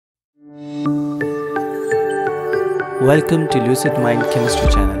Welcome to Lucid Mind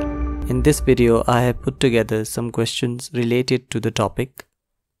Chemistry channel. In this video, I have put together some questions related to the topic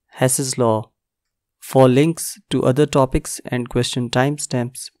Hess's Law. For links to other topics and question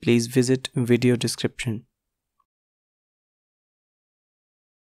timestamps, please visit video description.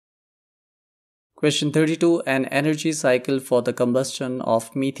 Question 32. An energy cycle for the combustion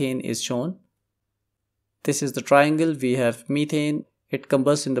of methane is shown. This is the triangle. We have methane. It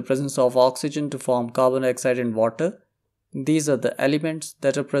combusts in the presence of oxygen to form carbon dioxide and water. These are the elements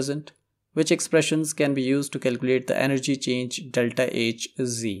that are present. Which expressions can be used to calculate the energy change delta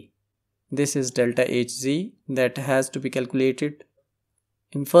Hz? This is delta Hz that has to be calculated.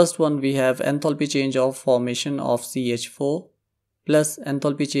 In first one, we have enthalpy change of formation of CH4 plus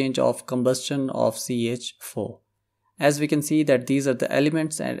enthalpy change of combustion of CH4. As we can see that these are the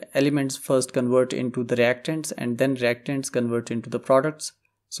elements, and elements first convert into the reactants and then reactants convert into the products.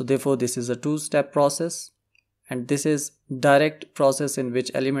 So therefore this is a two-step process, and this is direct process in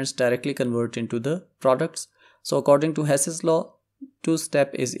which elements directly convert into the products. So according to Hess's law, two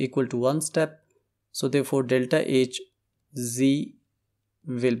step is equal to one step. So therefore delta Hz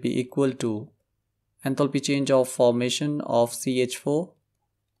will be equal to enthalpy change of formation of CH4.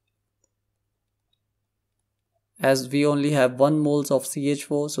 As we only have 1 moles of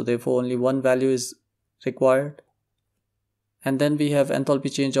CH4, so therefore only one value is required. And then we have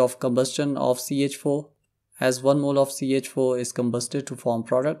enthalpy change of combustion of CH4, as 1 mole of CH4 is combusted to form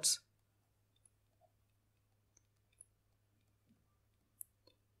products.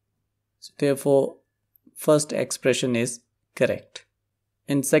 So therefore first expression is correct.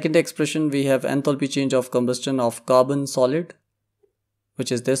 In second expression, we have enthalpy change of combustion of carbon solid,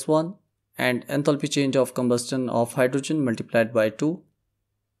 which is this one, and enthalpy change of combustion of hydrogen multiplied by 2,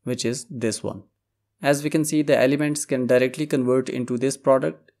 which is this one. As we can see, the elements can directly convert into this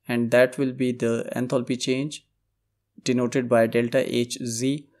product, and that will be the enthalpy change denoted by delta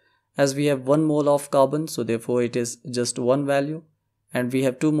Hz. As we have 1 mole of carbon, so therefore it is just one value, and we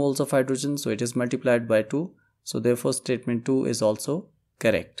have 2 moles of hydrogen, so it is multiplied by 2, so therefore statement 2 is also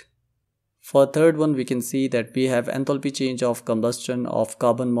correct. For third one, we can see that we have enthalpy change of combustion of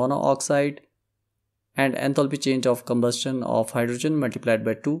carbon monoxide and enthalpy change of combustion of hydrogen multiplied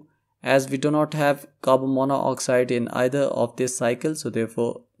by 2. As we do not have carbon monoxide in either of this cycle, so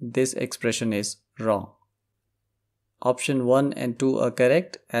therefore this expression is wrong. Option 1 and 2 are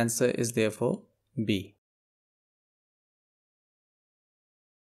correct. Answer is therefore B.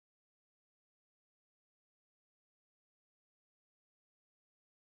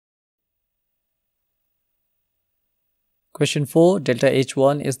 Question 4. Delta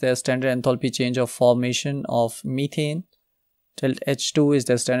H1 is the standard enthalpy change of formation of methane. Delta H2 is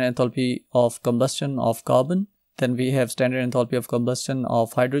the standard enthalpy of combustion of carbon. Then we have standard enthalpy of combustion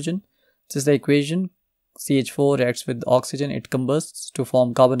of hydrogen. This is the equation. CH4 reacts with oxygen. It combusts to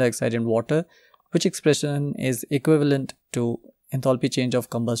form carbon dioxide and water. Which expression is equivalent to enthalpy change of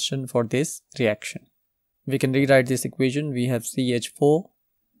combustion for this reaction? We can rewrite this equation. We have CH4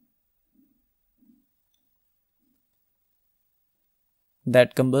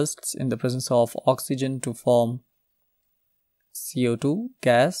 that combusts in the presence of oxygen to form CO2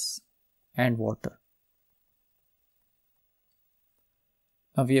 gas and water.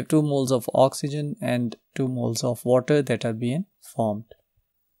 Now we have 2 moles of oxygen and 2 moles of water that are being formed.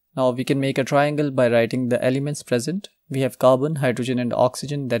 Now we can make a triangle by writing the elements present. We have carbon, hydrogen and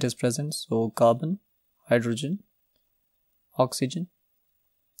oxygen that is present. So carbon, hydrogen, oxygen.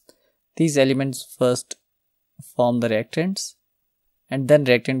 These elements first form the reactants, and then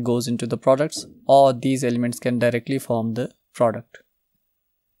reactant goes into the products, or these elements can directly form the product.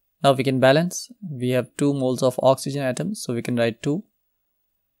 Now we can balance. We have 2 moles of oxygen atoms, so we can write 2.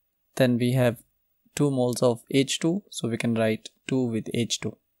 Then we have 2 moles of H2, so we can write 2 with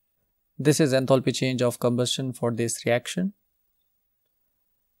H2. This is enthalpy change of combustion for this reaction.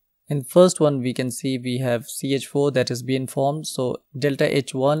 In first one, we can see we have CH4 that is being formed. So delta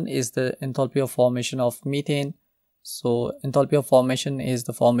H1 is the enthalpy of formation of methane. So enthalpy of formation is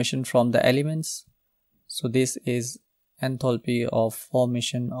the formation from the elements. So this is enthalpy of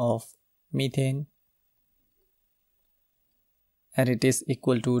formation of methane, and it is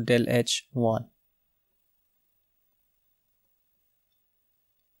equal to del H1.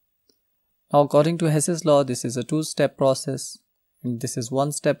 Now according to Hess's law, this is a two-step process and this is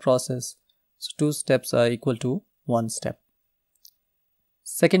one-step process. So 2 steps are equal to 1 step.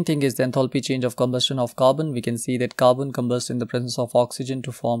 Second thing is the enthalpy change of combustion of carbon. We can see that carbon combusts in the presence of oxygen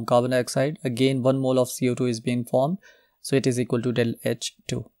to form carbon dioxide. Again 1 mole of CO2 is being formed, so it is equal to del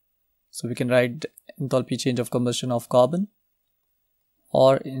H2. So we can write enthalpy change of combustion of carbon,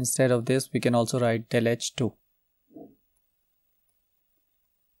 or instead of this we can also write del H2.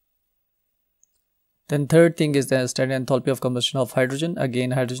 Then third thing is the standard enthalpy of combustion of hydrogen.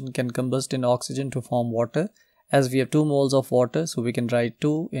 Again, hydrogen can combust in oxygen to form water. As we have 2 moles of water, so we can write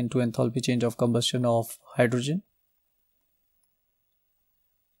 2 into enthalpy change of combustion of hydrogen.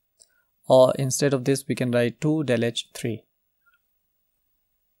 Or instead of this, we can write 2 del H3.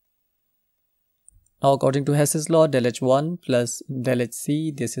 Now according to Hess's law, del H1 plus del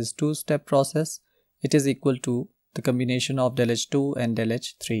Hc, this is 2-step process. It is equal to the combination of del H2 and del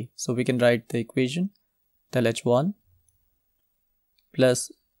H3. So we can write the equation del H1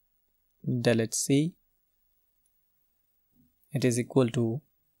 plus del Hc. It is equal to,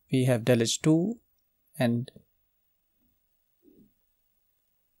 we have del H2 and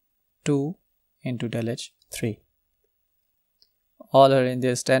 2 into del H3. All are in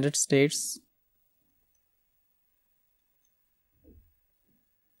their standard states.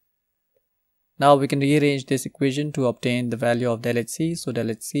 Now we can rearrange this equation to obtain the value of del Hc. So del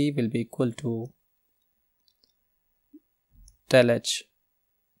Hc will be equal to del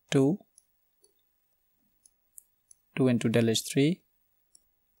H2, 2 into del H3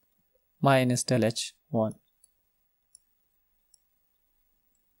 minus del H1.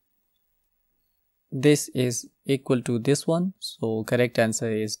 This is equal to this one, so correct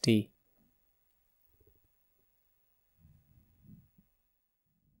answer is D.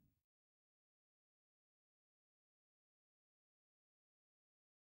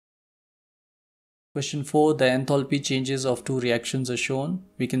 Question 4. The enthalpy changes of 2 reactions are shown.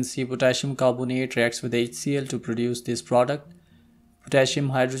 We can see potassium carbonate reacts with HCl to produce this product. Potassium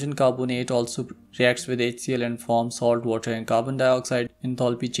hydrogen carbonate also reacts with HCl and forms salt, water and carbon dioxide.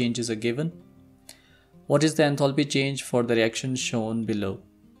 Enthalpy changes are given. What is the enthalpy change for the reaction shown below?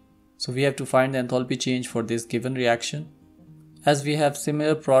 So we have to find the enthalpy change for this given reaction. As we have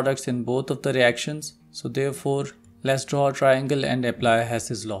similar products in both of the reactions, so therefore let's draw a triangle and apply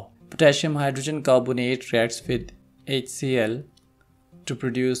Hess's law. Potassium hydrogen carbonate reacts with HCl to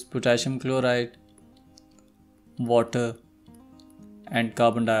produce potassium chloride, water and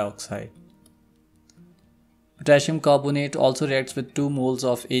carbon dioxide. Potassium carbonate also reacts with 2 moles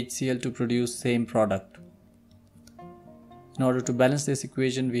of HCl to produce same product. In order to balance this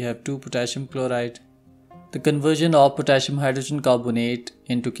equation, we have 2 potassium chloride. The conversion of potassium hydrogen carbonate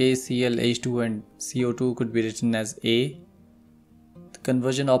into KCl, H2 and CO2 could be written as A. The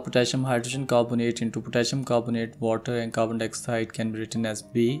conversion of potassium hydrogen carbonate into potassium carbonate, water and carbon dioxide can be written as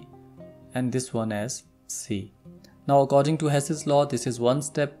B, and this one as C. Now according to Hess's law, this is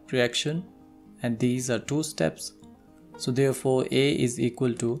 1-step reaction and these are 2 steps. So therefore A is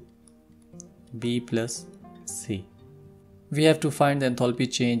equal to B plus C. We have to find the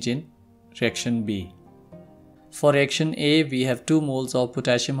enthalpy change in reaction B. For reaction A, we have 2 moles of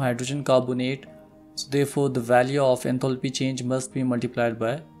potassium hydrogen carbonate. So therefore the value of enthalpy change must be multiplied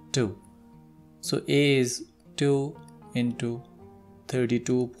by 2. So A is 2 into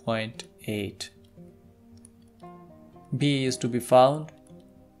 32.8. B is to be found.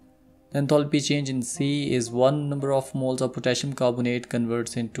 The enthalpy change in C is 1 number of moles of potassium carbonate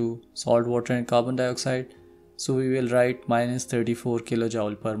converts into salt, water and carbon dioxide. So we will write minus 34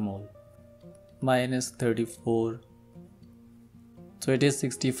 kilojoule per mole. Minus 34. So it is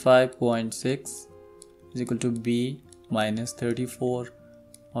 65.6 is equal to B minus 34,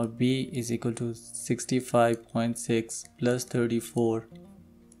 or B is equal to 65.6 plus 34,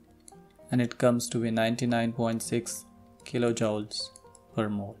 and it comes to be 99.6 kilojoules per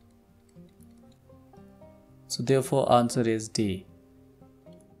mole. So therefore answer is D.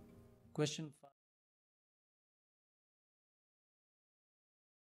 Question 5.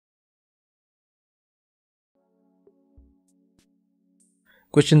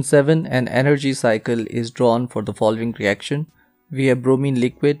 Question 7. An energy cycle is drawn for the following reaction. We have bromine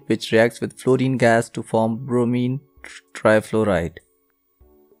liquid which reacts with fluorine gas to form bromine trifluoride.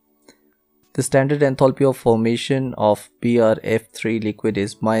 The standard enthalpy of formation of BrF3 liquid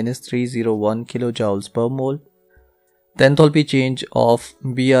is minus 301 kilojoules per mole. The enthalpy change of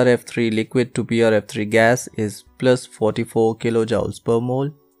BrF3 liquid to BrF3 gas is plus 44 kilojoules per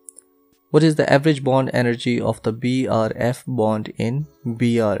mole. What is the average bond energy of the BrF bond in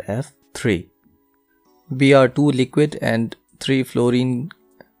BrF3? Br2 liquid and 3 fluorine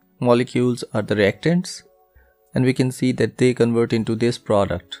molecules are the reactants, and we can see that they convert into this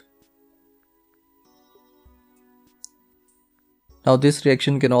product. Now this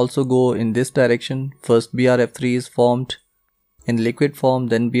reaction can also go in this direction. First BrF3 is formed in liquid form,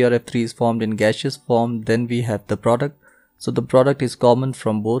 then BrF3 is formed in gaseous form, then we have the product. So the product is common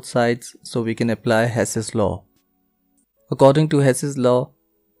from both sides, so we can apply Hess's law. According to Hess's law,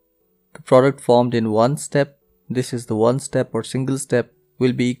 the product formed in 1 step, this is the 1 step or single step,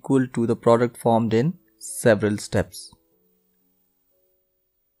 will be equal to the product formed in several steps.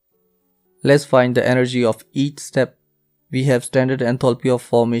 Let's find the energy of each step. We have standard enthalpy of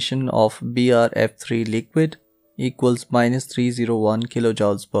formation of BrF3 liquid equals minus 301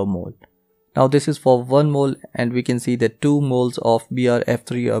 kilojoules per mole. Now this is for 1 mole and we can see that 2 moles of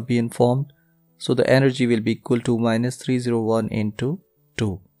BrF3 are being formed. So the energy will be equal to minus 301 into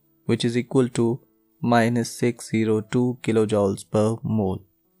 2, which is equal to minus 602 kilojoules per mole.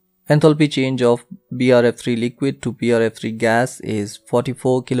 Enthalpy change of BrF3 liquid to BrF3 gas is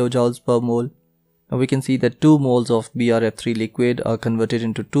 44 kilojoules per mole. Now we can see that 2 moles of BrF3 liquid are converted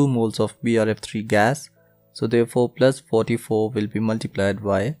into 2 moles of BrF3 gas. So therefore plus 44 will be multiplied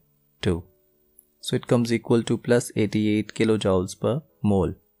by 2. So it comes equal to plus 88 kilojoules per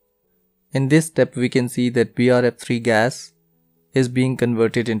mole. In this step we can see that BrF3 gas is being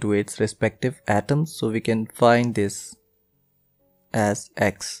converted into its respective atoms. So we can find this as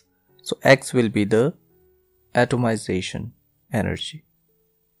X. So X will be the atomization energy.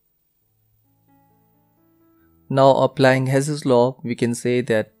 Now applying Hess's law, we can say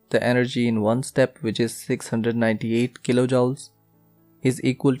that the energy in one step, which is 698 kilojoules, is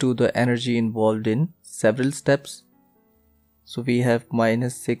equal to the energy involved in several steps. So we have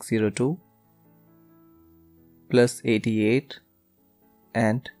minus 602 plus 88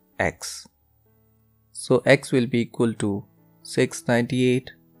 and X. So X will be equal to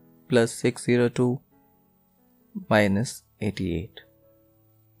 698 plus 602 minus 88.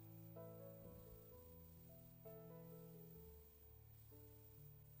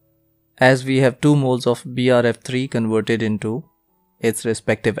 As we have 2 moles of BrF3 converted into its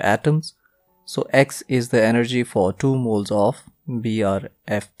respective atoms, so X is the energy for 2 moles of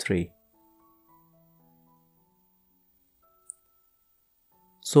BrF3.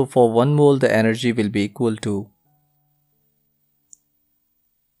 So for 1 mole the energy will be equal to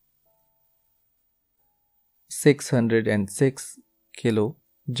 606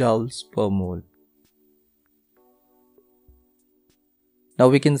 kilojoules per mole. Now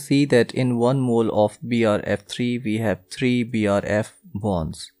we can see that in 1 mole of BrF3 we have 3 BrF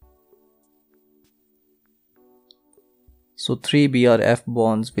bonds. So 3 BrF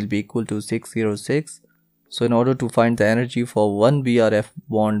bonds will be equal to 606. So in order to find the energy for 1 BrF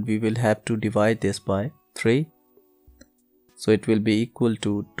bond, we will have to divide this by 3. So it will be equal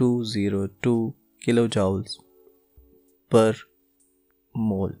to 202 kilojoules per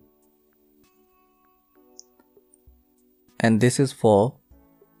mole. And this is for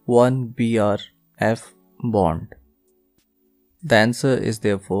 1 BrF bond. The answer is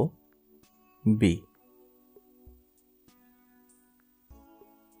therefore B.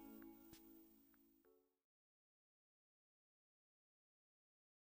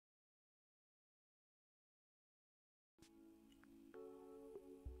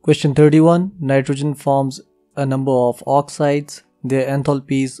 Question 31. Nitrogen forms a number of oxides. Their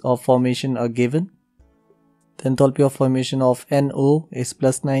enthalpies of formation are given. The enthalpy of formation of NO is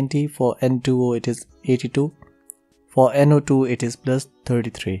plus 90. For N2O it is 82. For NO2 it is plus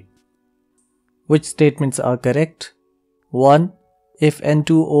 33. Which statements are correct? 1. If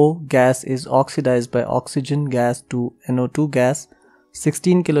N2O gas is oxidized by oxygen gas to NO2 gas,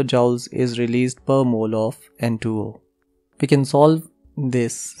 16 kilojoules is released per mole of N2O. We can solve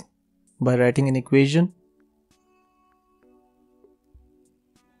this by writing an equation.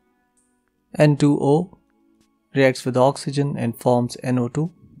 N2O reacts with oxygen and forms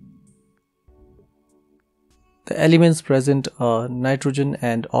NO2. The elements present are nitrogen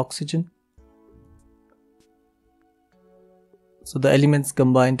and oxygen. So the elements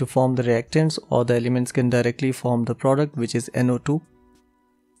combine to form the reactants, or the elements can directly form the product, which is NO2.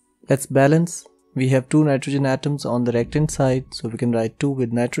 Let's balance. We have 2 nitrogen atoms on the reactant side, so we can write 2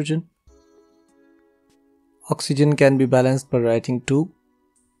 with nitrogen. Oxygen can be balanced by writing 2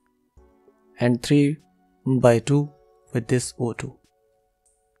 and 3 by 2 with this O2.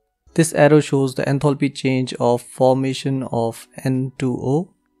 This arrow shows the enthalpy change of formation of N2O,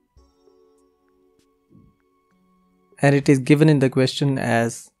 and it is given in the question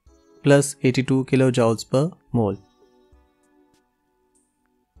as plus 82 kilojoules per mole.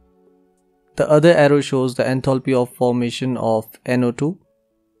 The other arrow shows the enthalpy of formation of NO2,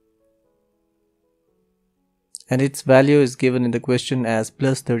 and its value is given in the question as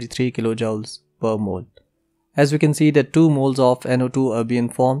plus 33 kilojoules per mole. As we can see that 2 moles of NO2 are being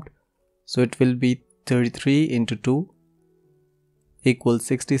formed, so it will be 33 into 2 equals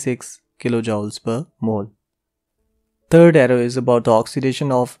 66 kilojoules per mole. Third arrow is about the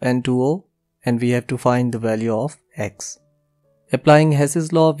oxidation of N2O, and we have to find the value of X. Applying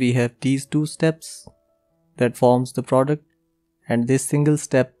Hess's law, we have these 2 steps that forms the product. and this single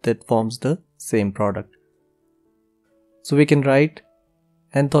step that forms the same product. So we can write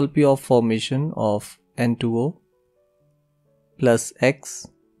enthalpy of formation of N2O plus X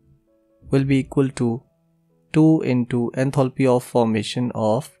will be equal to 2 into enthalpy of formation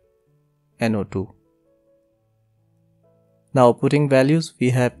of NO2. Now putting values, we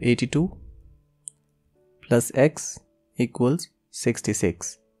have 82 plus X equals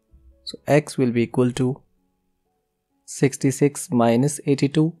 66. So X will be equal to 66 minus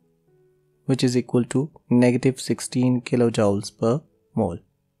 82, which is equal to negative 16 kilojoules per mole.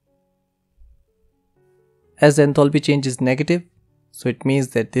 As the enthalpy change is negative, so it means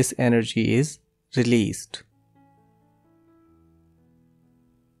that this energy is released.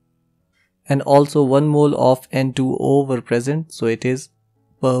 And also 1 mole of N2O were present, so it is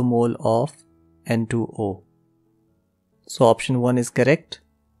per mole of N2O. So option 1 is correct.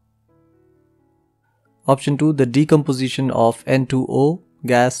 Option 2, the decomposition of N2O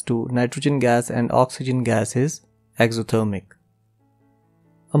gas to nitrogen gas and oxygen gas is exothermic.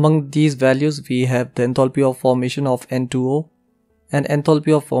 Among these values, we have the enthalpy of formation of N2O. And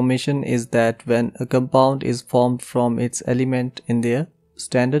enthalpy of formation is that when a compound is formed from its element in their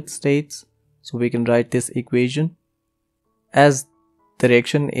standard states. So we can write this equation as the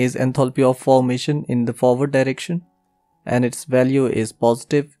reaction is enthalpy of formation in the forward direction and its value is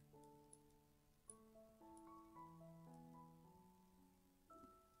positive.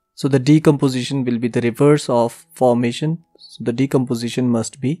 So the decomposition will be the reverse of formation. So the decomposition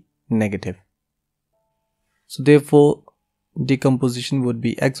must be negative. So therefore decomposition would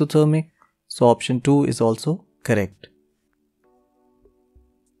be exothermic. So option 2 is also correct.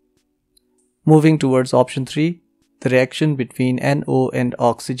 Moving towards option 3, the reaction between NO and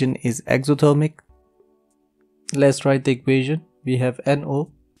oxygen is exothermic. Let's write the equation. We have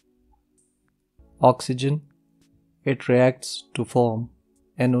NO, oxygen, it reacts to form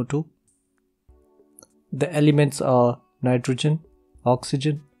NO2. The elements are nitrogen,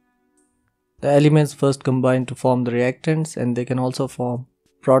 oxygen. The elements first combine to form the reactants and they can also form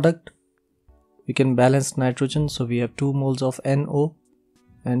product. We can balance nitrogen, so we have 2 moles of NO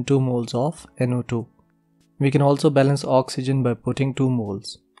and 2 moles of NO2. We can also balance oxygen by putting 2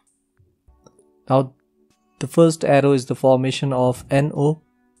 moles. Now the first arrow is the formation of NO.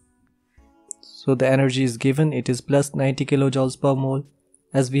 So the energy is given, it is plus 90 kilojoules per mole.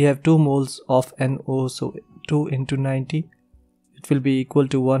 As we have 2 moles of NO, so 2 into 90, it will be equal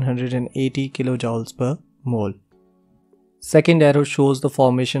to 180 kilojoules per mole. Second arrow shows the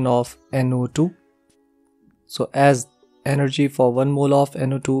formation of NO2. So as energy for 1 mole of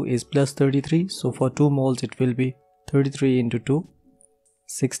NO2 is plus 33, so for 2 moles it will be 33 into 2,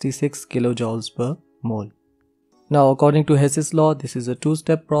 66 kilojoules per mole. Now according to Hess's law, this is a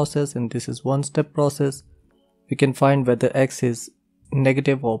 2-step process and this is 1-step process. We can find whether X is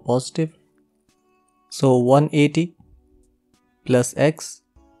negative or positive. So 180 plus X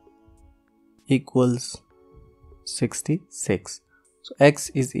equals 66. So X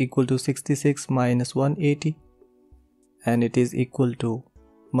is equal to 66 minus 180 and it is equal to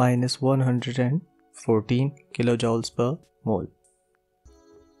minus 114 kilojoules per mole.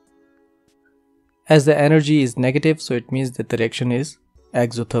 As the energy is negative, so it means that the reaction is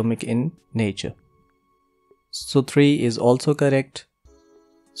exothermic in nature. So 3 is also correct.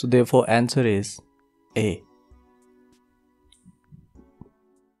 So therefore answer is A.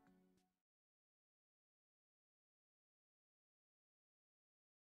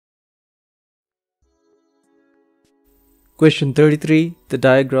 Question 33. The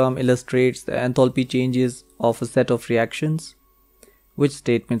diagram illustrates the enthalpy changes of a set of reactions. Which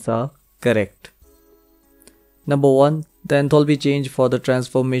statements are correct? Number 1. The enthalpy change for the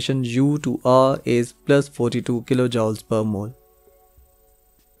transformation U to R is plus 42 kilojoules per mole.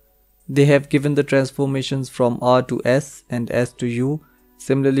 They have given the transformations from R to S and S to U.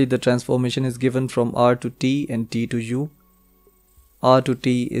 Similarly, the transformation is given from R to T and T to U. R to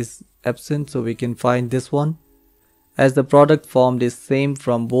T is absent, so we can find this one. As the product formed is same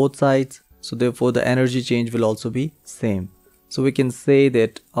from both sides, so therefore the energy change will also be same. So we can say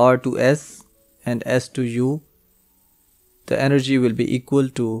that R to S and S to U, the energy will be equal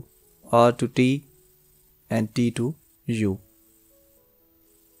to R to T and T to U.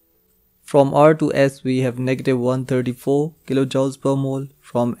 From R to S we have negative 134 kilojoules per mole.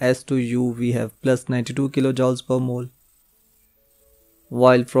 From S to U we have plus 92 kilojoules per mole.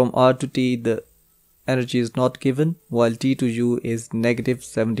 While from R to T the energy is not given, while T to U is negative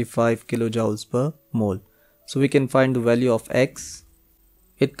 75 kilojoules per mole. So we can find the value of X.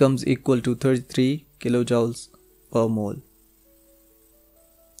 It comes equal to 33 kilojoules per mole.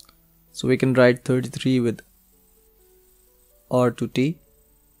 So we can write 33 with R to T.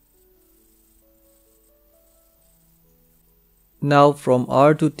 Now from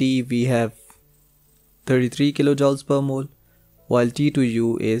R to T we have 33 kilojoules per mole, while T to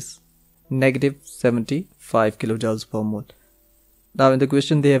U is negative 75 kilojoules per mole. Now in the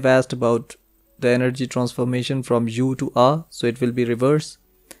question they have asked about the energy transformation from U to R, so it will be reverse.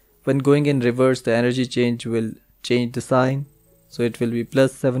 When going in reverse, the energy change will change the sign, so it will be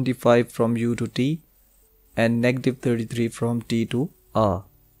plus 75 from U to T and negative 33 from T to R.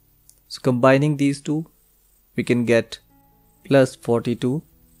 So combining these two, we can get plus 42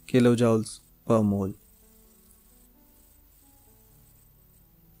 kilojoules per mole.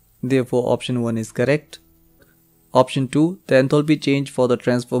 Therefore option 1 is correct. Option 2, the enthalpy change for the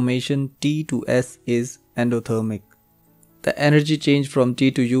transformation T to S is endothermic. The energy change from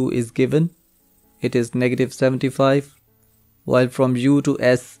T to U is given. It is negative 75, while from U to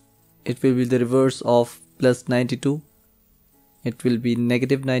S it will be the reverse of plus 92. It will be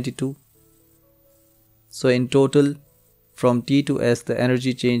negative 92. So in total from T to S the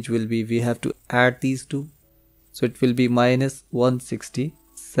energy change will be, we have to add these two. So it will be minus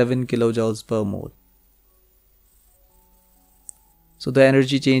 167 kilojoules per mole. So the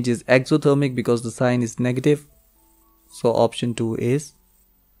energy change is exothermic because the sign is negative. So option 2 is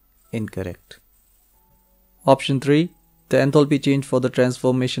incorrect. Option 3, the enthalpy change for the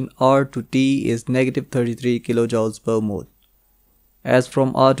transformation R to T is negative 33 kilojoules per mole. As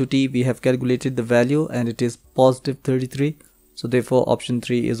from R to T we have calculated the value and it is positive 33. So therefore option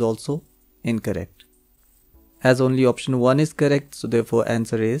 3 is also incorrect. As only option 1 is correct, so therefore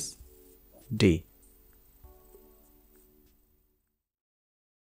answer is D.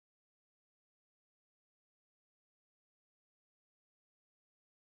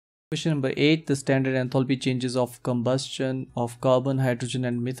 Question number 8. The standard enthalpy changes of combustion of carbon, hydrogen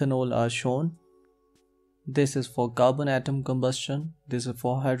and methanol are shown. This is for carbon atom combustion, this is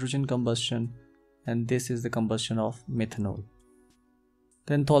for hydrogen combustion, and this is the combustion of methanol.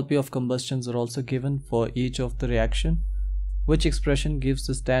 The enthalpy of combustions are also given for each of the reaction. Which expression gives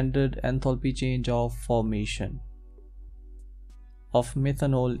the standard enthalpy change of formation of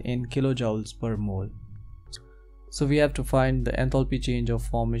methanol in kilojoules per mole? So we have to find the enthalpy change of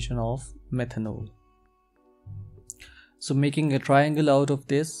formation of methanol. So making a triangle out of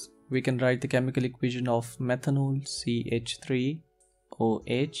this, we can write the chemical equation of methanol,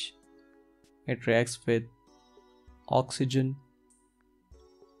 CH3OH. It reacts with oxygen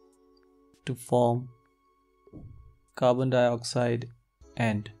to form carbon dioxide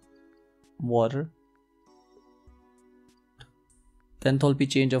and water. The enthalpy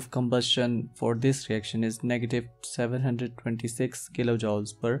change of combustion for this reaction is negative 726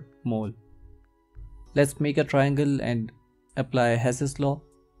 kilojoules per mole. Let's make a triangle and apply Hess's law.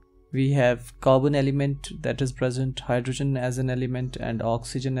 We have carbon element that is present, hydrogen as an element and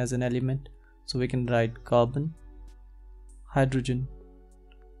oxygen as an element. So we can write carbon, hydrogen,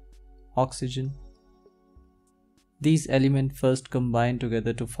 oxygen. These elements first combine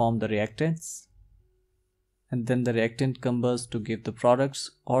together to form the reactants, and then the reactant combusts to give the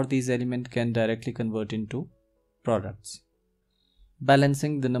products, or these elements can directly convert into products.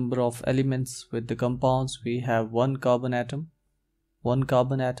 Balancing the number of elements with the compounds, we have 1 carbon atom,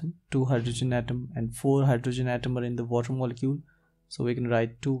 2 hydrogen atom and 4 hydrogen atom are in the water molecule. So we can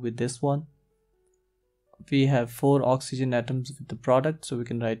write 2 with this one. We have 4 oxygen atoms with the product, so we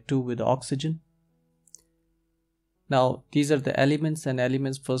can write 2 with oxygen. Now these are the elements, and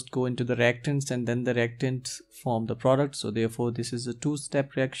elements first go into the reactants and then the reactants form the product. So therefore this is a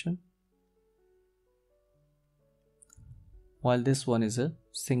 2-step reaction, while this one is a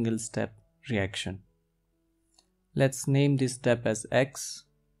single step reaction. Let's name this step as X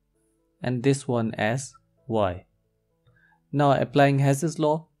and this one as Y. Now applying Hess's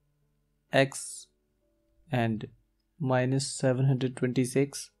law, X and minus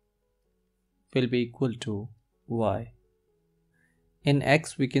 726 will be equal to Y. In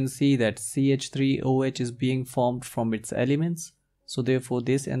X we can see that CH3OH is being formed from its elements, so therefore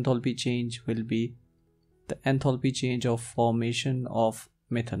this enthalpy change will be the enthalpy change of formation of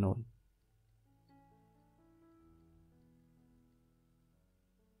methanol.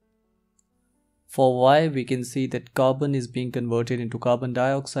 For Y we can see that carbon is being converted into carbon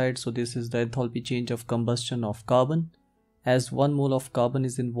dioxide, so this is the enthalpy change of combustion of carbon, as 1 mole of carbon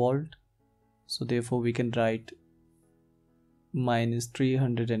is involved. So therefore we can write minus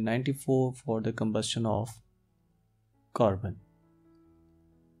 394 for the combustion of carbon.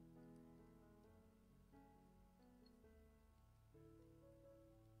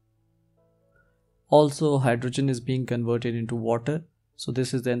 Also hydrogen is being converted into water, so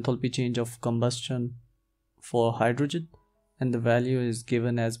this is the enthalpy change of combustion for hydrogen, and the value is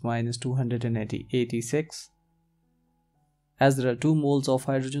given as minus 286. As there are 2 moles of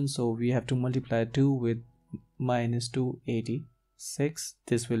hydrogen, so we have to multiply 2 with minus 286.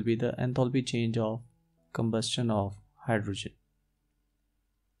 This will be the enthalpy change of combustion of hydrogen.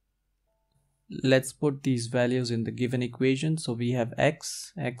 Let's put these values in the given equation. So we have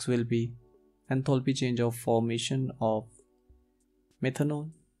x will be enthalpy change of formation of methanol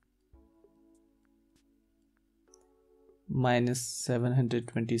minus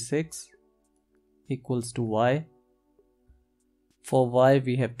 726 equals to y. For y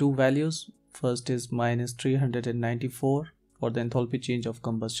we have 2 values. First is minus 394 for the enthalpy change of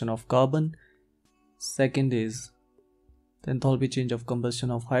combustion of carbon. Second is the enthalpy change of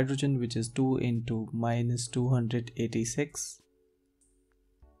combustion of hydrogen, which is 2 into minus 286.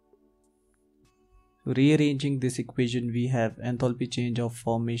 Rearranging this equation, we have enthalpy change of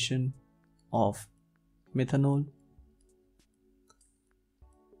formation of methanol.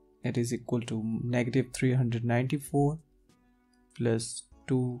 It is equal to negative 394 plus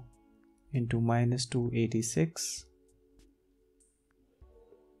 2 into minus 286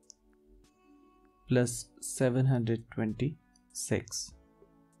 plus 726.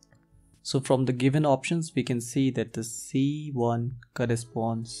 So from the given options we can see that the C1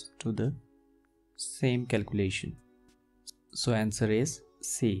 corresponds to the same calculation. So answer is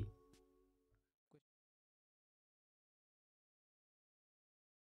C.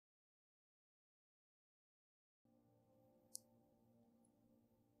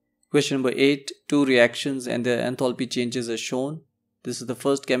 Question number 8. 2 reactions and their enthalpy changes are shown. This is the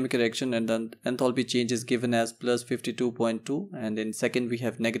first chemical reaction and the enthalpy change is given as plus 52.2, and in second we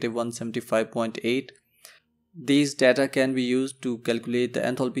have negative 175.8. These data can be used to calculate the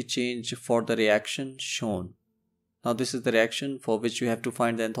enthalpy change for the reaction shown. Now this is the reaction for which you have to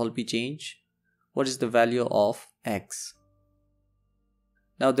find the enthalpy change. What is the value of X?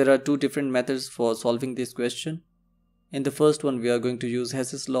 Now there are 2 different methods for solving this question. In the first one we are going to use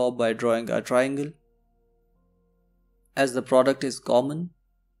Hess's law by drawing a triangle. As the product is common,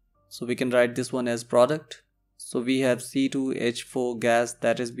 so we can write this one as product. So we have C2H4 gas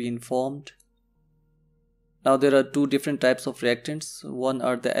that is being formed. Now there are 2 different types of reactants. One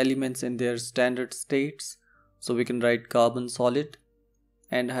are the elements in their standard states. So we can write carbon solid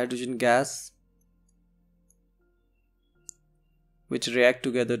and hydrogen gas, which react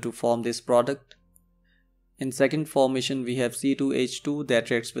together to form this product. In second formation we have C2H2 that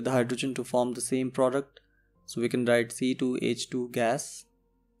reacts with hydrogen to form the same product. So we can write C2H2 gas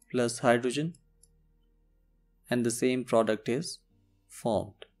plus hydrogen and the same product is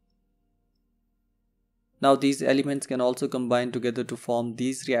formed. Now these elements can also combine together to form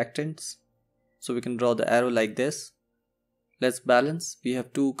these reactants. So we can draw the arrow like this. Let's balance. We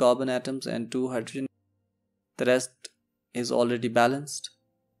have 2 carbon atoms and 2 hydrogen. The rest is already balanced.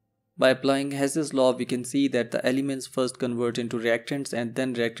 By applying Hess's law, we can see that the elements first convert into reactants and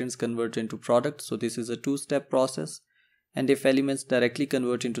then reactants convert into products. So this is a 2-step process. And if elements directly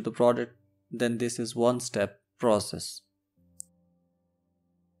convert into the product, then this is 1-step process.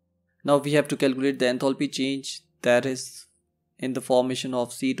 Now we have to calculate the enthalpy change that is in the formation of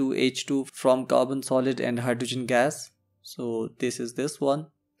C2H2 from carbon solid and hydrogen gas. So this is this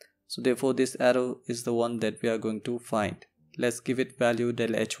one. So therefore this arrow is the one that we are going to find. Let's give it value del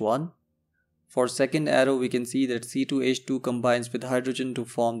H1. For second arrow we can see that C2H2 combines with hydrogen to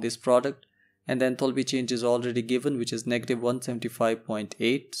form this product and the enthalpy change is already given, which is negative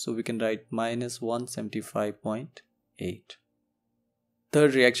 175.8. So we can write minus 175.8.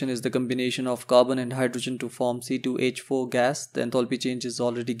 Third reaction is the combination of carbon and hydrogen to form C2H4 gas. The enthalpy change is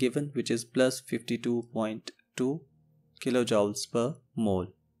already given, which is plus 52.2 kilojoules per mole.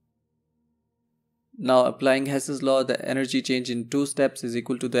 Now applying Hess's law, the energy change in 2 steps is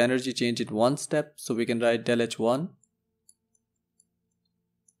equal to the energy change in 1 step. So we can write del H1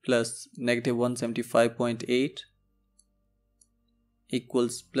 plus negative 175.8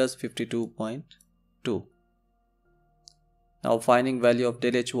 equals plus 52.2. Now finding value of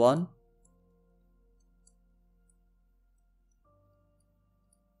del H1.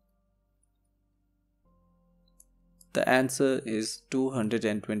 The answer is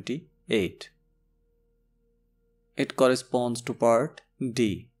 228. It corresponds to part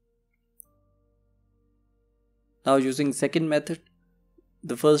D. Now using second method,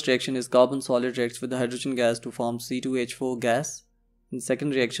 the first reaction is carbon solid reacts with the hydrogen gas to form C2H4 gas. In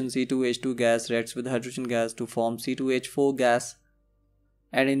second reaction, C2H2 gas reacts with hydrogen gas to form C2H4 gas.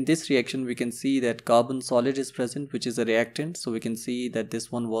 And in this reaction we can see that carbon solid is present, which is a reactant. So we can see that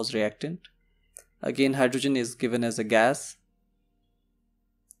this one was reactant. Again hydrogen is given as a gas.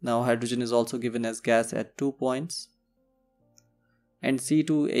 Now hydrogen is also given as gas at 2 points. and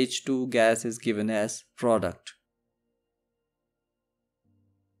C2H2 gas is given as product.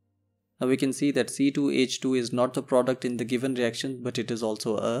 Now we can see that C2H2 is not the product in the given reaction, but it is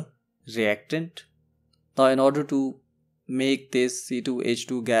also a reactant. Now in order to make this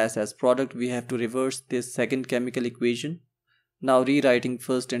C2H2 gas as product, we have to reverse this second chemical equation. Now rewriting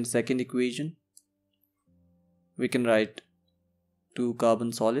first and second equation, we can write 2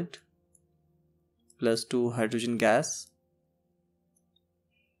 carbon solid plus 2 hydrogen gas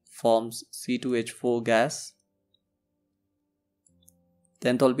forms C2H4 gas. The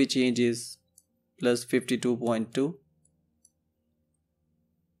enthalpy change is plus 52.2.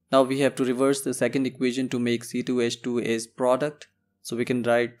 Now we have to reverse the second equation to make C2H2 is product. So we can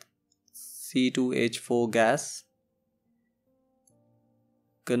write C2H4 gas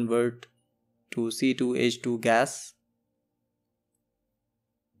convert to C2H2 gas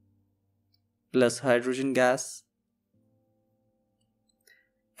plus hydrogen gas.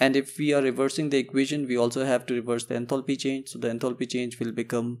 And if we are reversing the equation, we also have to reverse the enthalpy change. So the enthalpy change will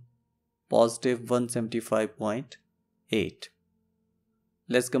become positive 175.8.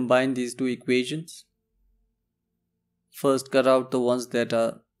 Let's combine these two equations. First, cut out the ones that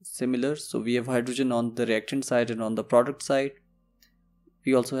are similar. So we have hydrogen on the reactant side and on the product side.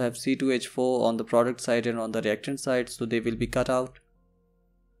 We also have C2H4 on the product side and on the reactant side, so they will be cut out.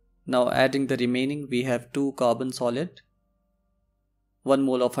 Now adding the remaining, we have 2 carbon solid. 1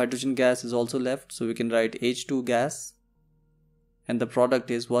 mole of hydrogen gas is also left, so we can write H2 gas, and the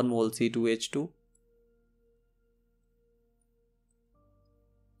product is 1 mole C2H2.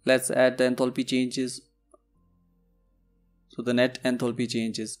 Let's add the enthalpy changes. So the net enthalpy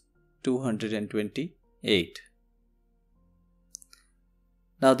change is 228.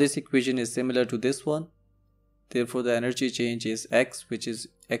 Now this equation is similar to this one. Therefore the energy change is X, which is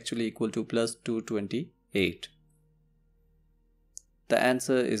actually equal to plus 228. The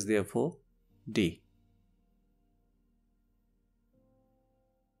answer is therefore D.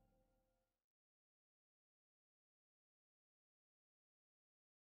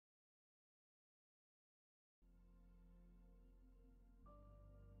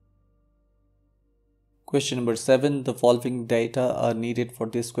 Question number 7. The following data are needed for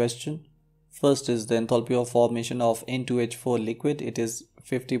this question. First is the enthalpy of formation of N2H4 liquid. It is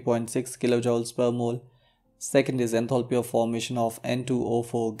 50.6 kilojoules per mole. Second is enthalpy of formation of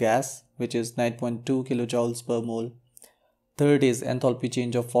N2O4 gas, which is 9.2 kilojoules per mole. Third is enthalpy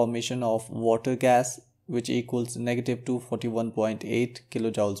change of formation of water gas, which equals negative 241.8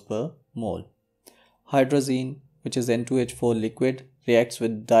 kilojoules per mole. Hydrazine, which is N2H4 liquid, reacts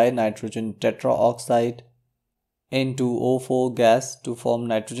with dinitrogen tetraoxide N2O4 gas to form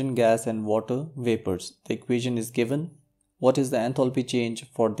nitrogen gas and water vapors. The equation is given. What is the enthalpy change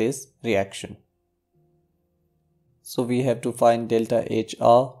for this reaction? So we have to find delta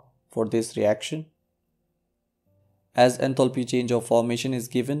HR for this reaction. As enthalpy change of formation is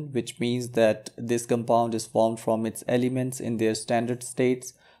given, which means that this compound is formed from its elements in their standard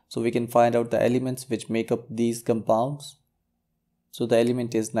states. So we can find out the elements which make up these compounds. So the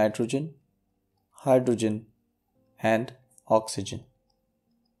element is nitrogen, hydrogen, and oxygen.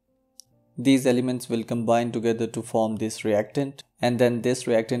 These elements will combine together to form this reactant, and then this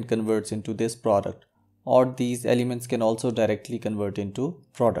reactant converts into this product, or these elements can also directly convert into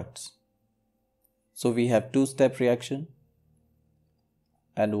products. So we have 2-step reaction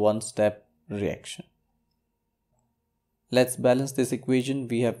and 1-step reaction. Let's balance this equation.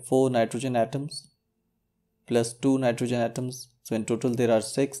 We have 4 nitrogen atoms plus 2 nitrogen atoms. So in total there are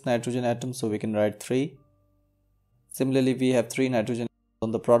 6 nitrogen atoms, so we can write 3. Similarly, we have 3 nitrogen atoms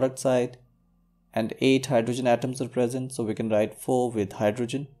on the product side and 8 hydrogen atoms are present, so we can write 4 with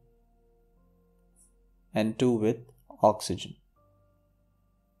hydrogen and 2 with oxygen.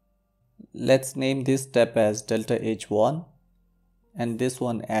 Let's name this step as delta H1 and this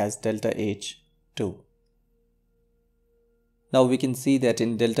one as delta H2. Now we can see that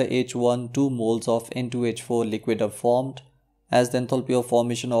in delta H1, 2 moles of N2H4 liquid are formed. As the enthalpy of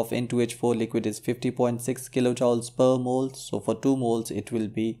formation of N2H4 liquid is 50.6 kilojoules per mole, so for 2 moles it will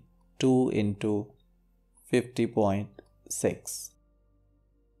be 2 into 50.6.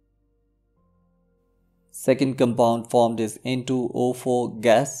 Second compound formed is N2O4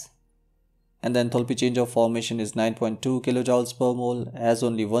 gas, and the enthalpy change of formation is 9.2 kilojoules per mole. As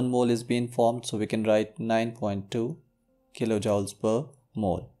only 1 mole is being formed, so we can write 9.2 kilojoules per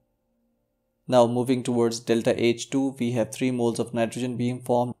mole. Now moving towards delta H2, we have 3 moles of nitrogen being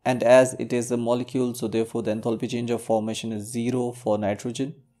formed, and as it is a molecule, so therefore the enthalpy change of formation is 0 for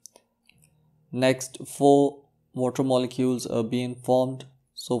nitrogen. Next, 4 water molecules are being formed.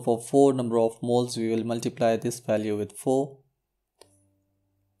 So for 4 number of moles, we will multiply this value with 4.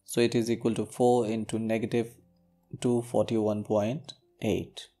 So it is equal to 4 into negative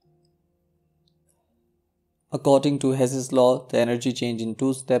 241.8. According to Hess's law, the energy change in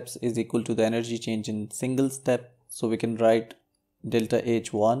two steps is equal to the energy change in single step. So we can write delta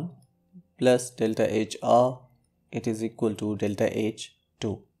H1 plus delta HR, it is equal to delta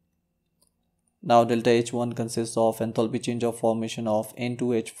H2. Now delta H1 consists of enthalpy change of formation of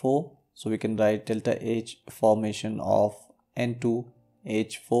N2H4. So we can write delta H formation of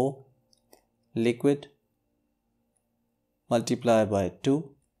N2H4 liquid multiply by 2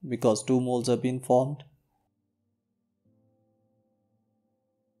 because 2 moles have been formed.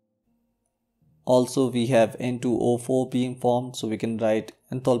 Also we have N2O4 being formed, so we can write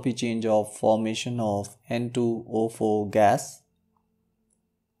enthalpy change of formation of N2O4 gas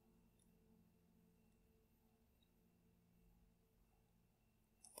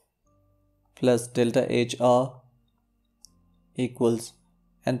plus delta HR equals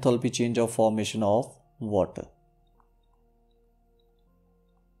enthalpy change of formation of water.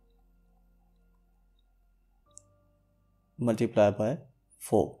 Multiply by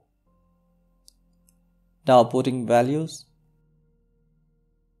 4. Now putting values,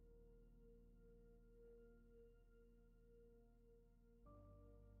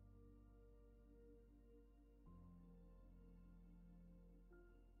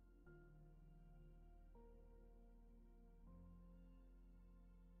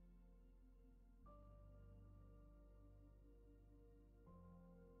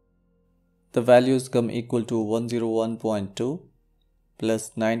 the values come equal to 101.2 plus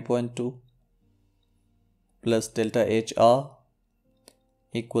 9.2 plus delta HR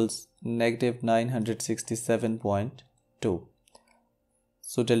equals negative 967.2.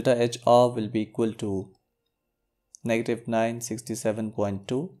 So delta HR will be equal to negative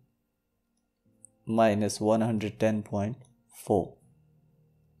 967.2 minus 110.4.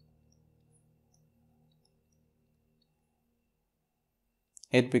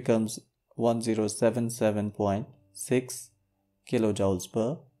 It becomes 1077.6 kilojoules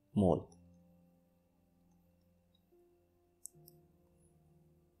per mole.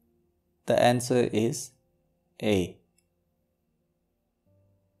 The answer is A.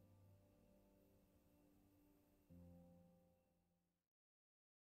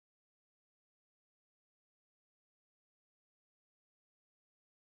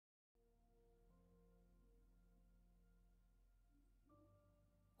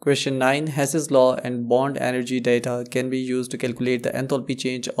 Question 9. Hess's law and bond energy data can be used to calculate the enthalpy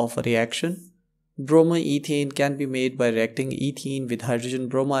change of a reaction. Bromoethane can be made by reacting ethene with hydrogen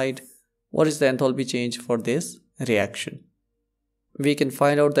bromide. What is the enthalpy change for this reaction? We can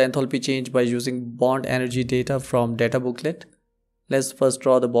find out the enthalpy change by using bond energy data from data booklet. Let's first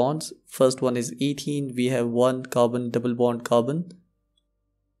draw the bonds. First one is ethene. We have one carbon, double bond carbon.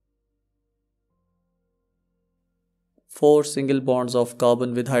 4 single bonds of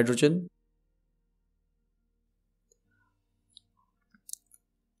carbon with hydrogen.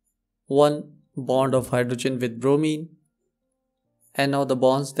 1 bond of hydrogen with bromine. And now the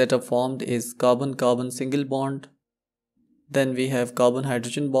bonds that are formed is carbon-carbon single bond. Then we have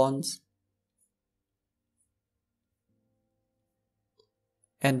carbon-hydrogen bonds.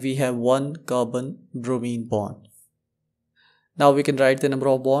 And we have 1 carbon-bromine bond. Now we can write the number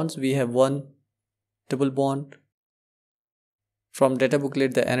of bonds. We have 1 double bond. From data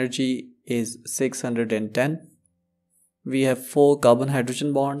booklet the energy is 610. We have 4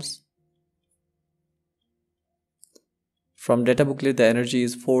 carbon-hydrogen bonds. From data booklet the energy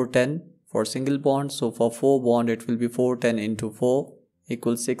is 410 for single bond. So for 4 bond it will be 410 into 4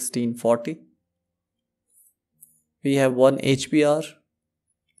 equals 1640. We have 1 HBr.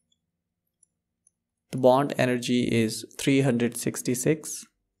 The bond energy is 366.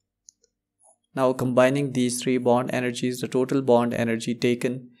 Now combining these 3 bond energies, the total bond energy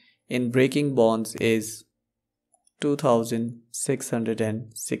taken in breaking bonds is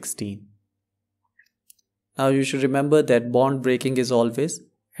 2616. Now you should remember that bond breaking is always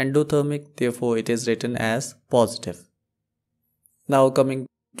endothermic, therefore it is written as positive. Now coming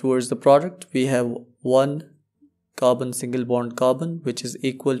towards the product, we have 1 carbon single bond carbon which is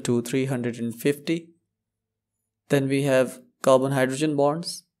equal to 350. Then we have carbon hydrogen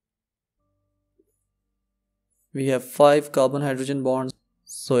bonds. We have 5 carbon hydrogen bonds,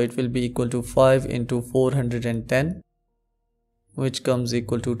 so it will be equal to 5 into 410, which comes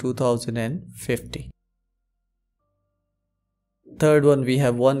equal to 2050. Third one, we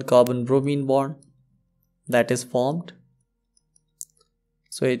have 1 carbon bromine bond that is formed,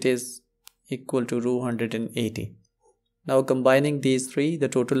 so it is equal to 280. Now combining these 3, the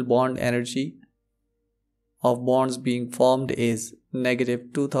total bond energy of bonds being formed is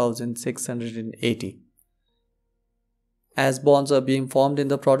negative 2680. As bonds are being formed in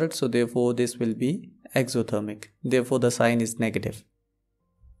the product, so therefore this will be exothermic. Therefore the sign is negative.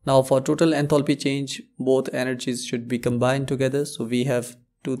 Now for total enthalpy change, both energies should be combined together. So we have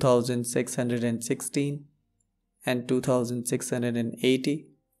 2616 and 2680.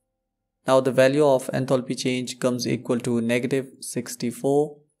 Now the value of enthalpy change comes equal to negative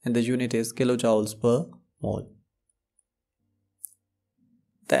 64 and the unit is kilojoules per mole.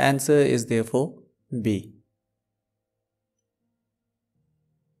 The answer is therefore B.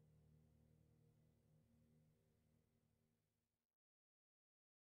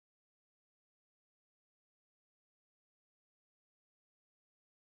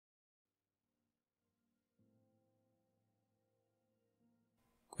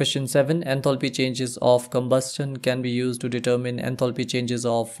 Question 7. Enthalpy changes of combustion can be used to determine enthalpy changes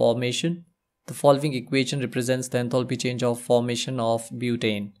of formation. The following equation represents the enthalpy change of formation of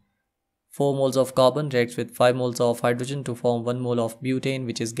butane. 4 moles of carbon reacts with 5 moles of hydrogen to form 1 mole of butane,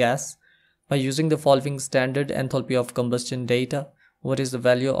 which is gas. By using the following standard enthalpy of combustion data, what is the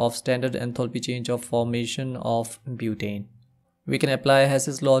value of standard enthalpy change of formation of butane? We can apply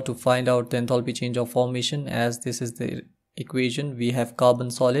Hess's law to find out the enthalpy change of formation, as this is the equation. We have carbon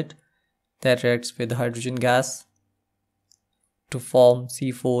solid that reacts with hydrogen gas to form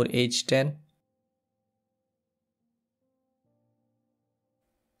C4H10.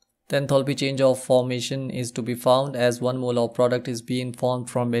 The enthalpy change of formation is to be found as 1 mole of product is being formed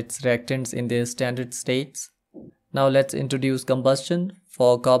from its reactants in their standard states. Now let's introduce combustion.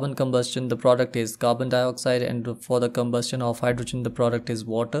 For carbon combustion, the product is carbon dioxide, and for the combustion of hydrogen, the product is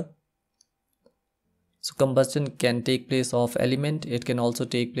water. So combustion can take place of element. It can also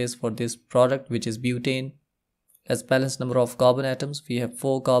take place for this product, which is butane. As balanced number of carbon atoms, we have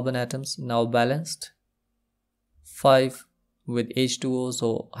 4 carbon atoms now balanced, 5 with H2O,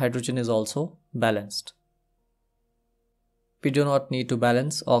 so hydrogen is also balanced. We do not need to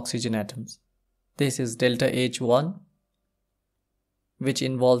balance oxygen atoms. This is delta H1, which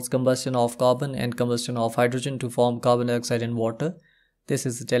involves combustion of carbon and combustion of hydrogen to form carbon dioxide and water. This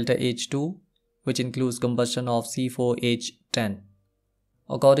is delta H2, which includes combustion of C4H10.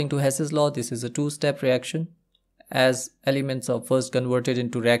 According to Hess's law, this is a two-step reaction, as elements are first converted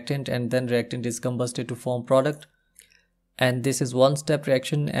into reactant and then reactant is combusted to form product. And this is one-step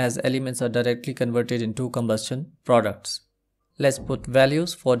reaction, as elements are directly converted into combustion products. Let's put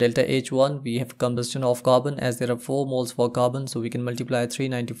values. For delta H1, we have combustion of carbon, as there are 4 moles for carbon, so we can multiply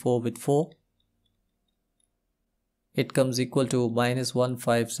 394 with 4. It comes equal to minus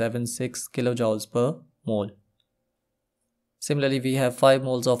 1576 kilojoules per mole. Similarly, we have 5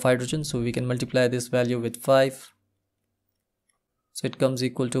 moles of hydrogen, so we can multiply this value with 5. So it comes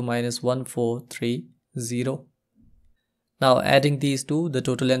equal to minus 1430. Now adding these two, the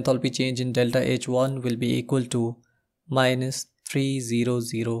total enthalpy change in delta H1 will be equal to minus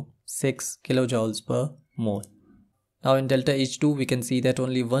 3006 kilojoules per mole. Now in delta H2, we can see that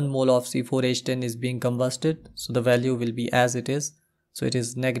only 1 mole of C4H10 is being combusted, so the value will be as it is. So it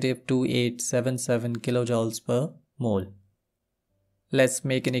is negative 2877 kilojoules per mole. Let's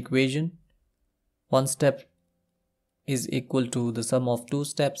make an equation. One step is equal to the sum of 2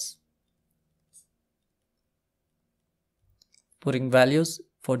 steps. Putting values,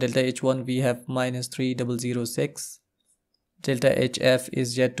 for delta H1 we have minus 3006. Delta HF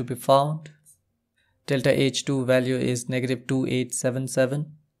is yet to be found. Delta H2 value is negative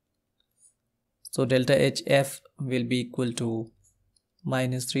 2877. So delta HF will be equal to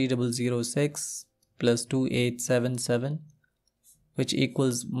minus 3006 plus 2877, which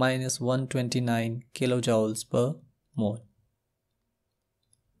equals minus 129 kilojoules per mole.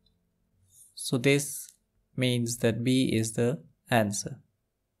 So this means that B is the answer.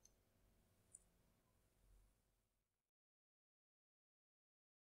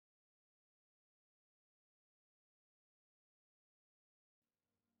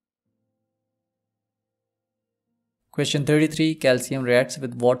 Question 33. Calcium reacts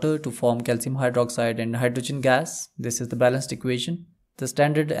with water to form calcium hydroxide and hydrogen gas. This is the balanced equation. The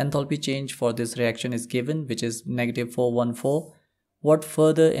standard enthalpy change for this reaction is given, which is negative 414. What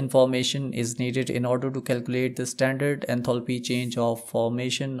further information is needed in order to calculate the standard enthalpy change of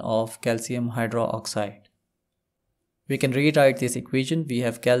formation of calcium hydroxide? We can rewrite this equation. We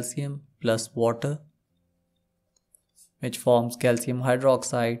have calcium plus water, which forms calcium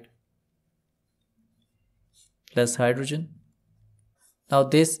hydroxide plus hydrogen. Now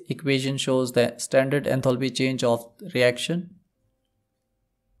this equation shows the standard enthalpy change of reaction.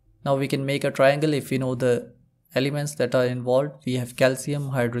 Now we can make a triangle if we know the elements that are involved. We have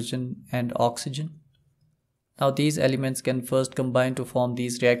calcium, hydrogen and oxygen. Now these elements can first combine to form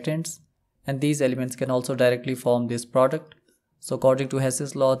these reactants, and these elements can also directly form this product. So according to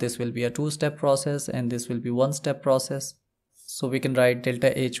Hess's law, this will be a two-step process and this will be one-step process. So we can write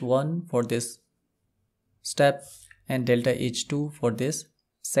delta H1 for this step and delta H2 for this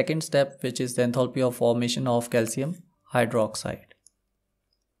second step, which is the enthalpy of formation of calcium hydroxide.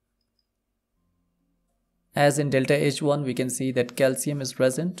 As in delta H1, we can see that calcium is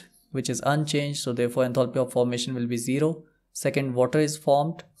present, which is unchanged, so therefore enthalpy of formation will be 0. Second, water is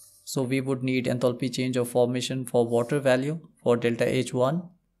formed, so we would need enthalpy change of formation for water value for delta H1.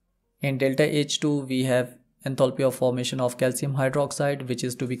 In delta H2, we have enthalpy of formation of calcium hydroxide, which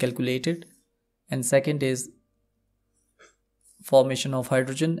is to be calculated. And second is formation of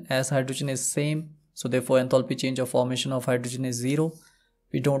hydrogen, as hydrogen is same, so therefore enthalpy change of formation of hydrogen is 0.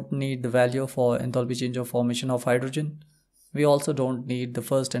 We don't need the value for enthalpy change of formation of hydrogen. We also don't need the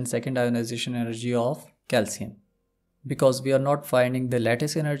first and second ionization energy of calcium. Because we are not finding the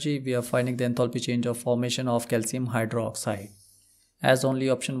lattice energy, we are finding the enthalpy change of formation of calcium hydroxide. As only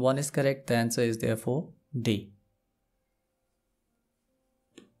option 1 is correct, the answer is therefore D.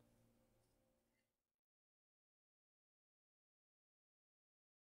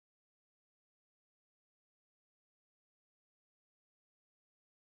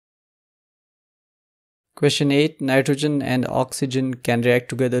 Question 8. Nitrogen and oxygen can react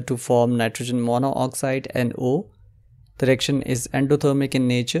together to form nitrogen monoxide NO. The reaction is endothermic in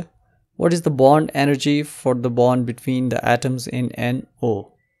nature. What is the bond energy for the bond between the atoms in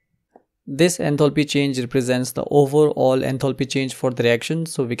NO? This enthalpy change represents the overall enthalpy change for the reaction,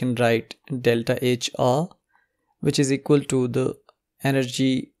 so we can write delta HR, which is equal to the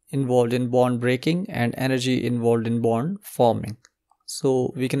energy involved in bond breaking and energy involved in bond forming.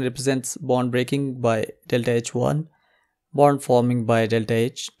 So we can represent bond breaking by delta H1, bond forming by delta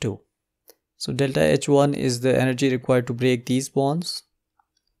H2. So delta H1 is the energy required to break these bonds,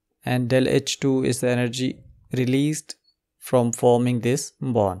 and del H2 is the energy released from forming this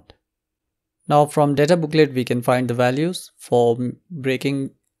bond. Now from data booklet we can find the values. For breaking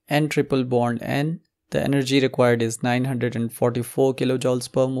N triple bond N, the energy required is 944 kilojoules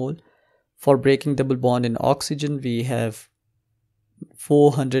per mole. For breaking double bond in oxygen we have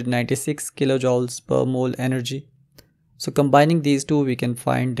 496 kilojoules per mole energy. So combining these two we can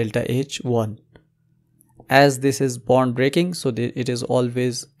find delta H1. As this is bond breaking, so it is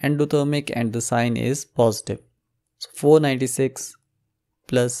always endothermic and the sign is positive. So 496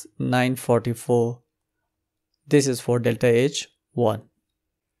 plus 944, this is for delta H1.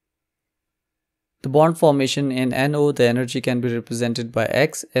 The bond formation in NO, the energy can be represented by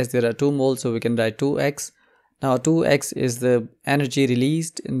X, as there are 2 moles, so we can write 2X. Now 2X is the energy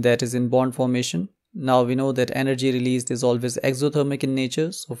released, and that is in bond formation. Now we know that energy released is always exothermic in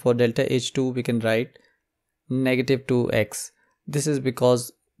nature, so for delta H2 we can write negative 2X. This is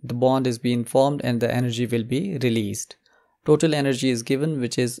because the bond is being formed and the energy will be released. Total energy is given,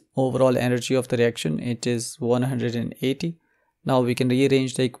 which is overall energy of the reaction. It is 180. Now we can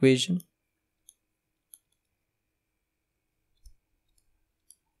rearrange the equation.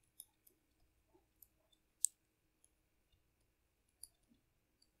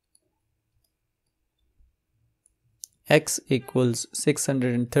 X equals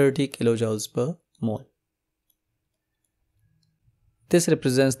 630 kilojoules per mole. This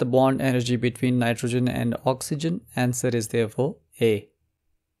represents the bond energy between nitrogen and oxygen. Answer is therefore A.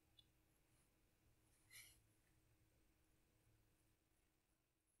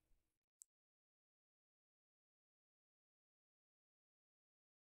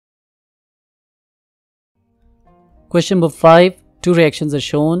 Question number 5. Two reactions are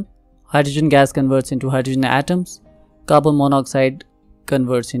shown. Hydrogen gas converts into hydrogen atoms. Carbon monoxide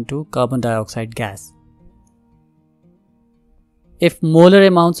converts into carbon dioxide gas. If molar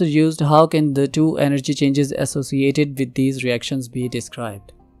amounts are used, how can the two energy changes associated with these reactions be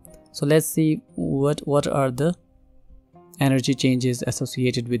described? So let's see what are the energy changes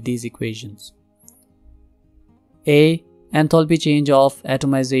associated with these equations. A. Enthalpy change of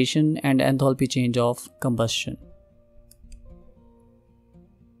atomization and enthalpy change of combustion.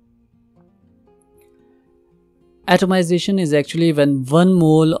 Atomization is actually when 1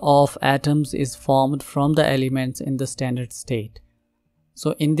 mole of atoms is formed from the elements in the standard state.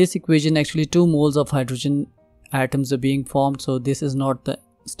 So in this equation actually 2 moles of hydrogen atoms are being formed, so this is not the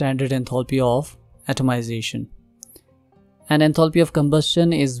standard enthalpy of atomization. And enthalpy of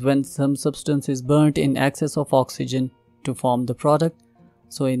combustion is when some substance is burnt in excess of oxygen to form the product.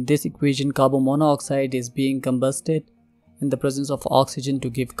 So in this equation carbon monoxide is being combusted in the presence of oxygen to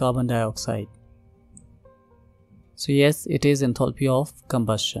give carbon dioxide. So yes, it is enthalpy of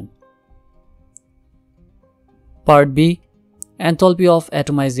combustion. Part B, enthalpy of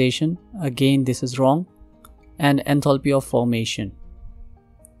atomization. Again, this is wrong. And enthalpy of formation.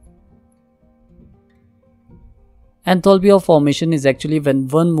 Enthalpy of formation is actually when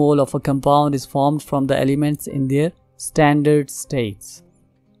 1 mole of a compound is formed from the elements in their standard states.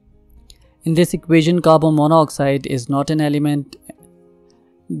 In this equation, carbon monoxide is not an element.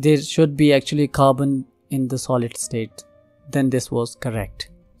 There should be actually carbon in the solid state. Then this was correct.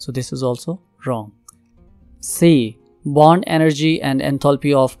 So this is also wrong. C. Bond energy and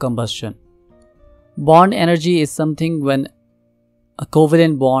enthalpy of combustion. Bond energy is something when a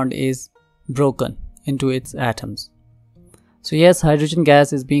covalent bond is broken into its atoms. So yes, hydrogen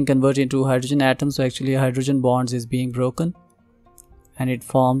gas is being converted into hydrogen atoms. So actually hydrogen bonds is being broken and it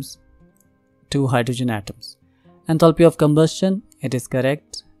forms 2 hydrogen atoms. Enthalpy of combustion, it is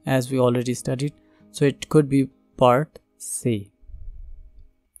correct as we already studied. So it could be part C.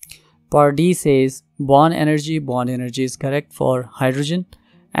 Part D says bond energy is correct for hydrogen,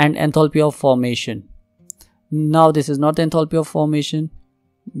 and enthalpy of formation. Now this is not enthalpy of formation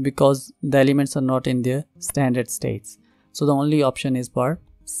because the elements are not in their standard states. So the only option is part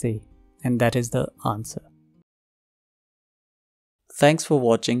C, and that is the answer. Thanks for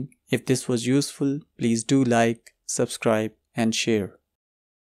watching. If this was useful, please do like, subscribe and share.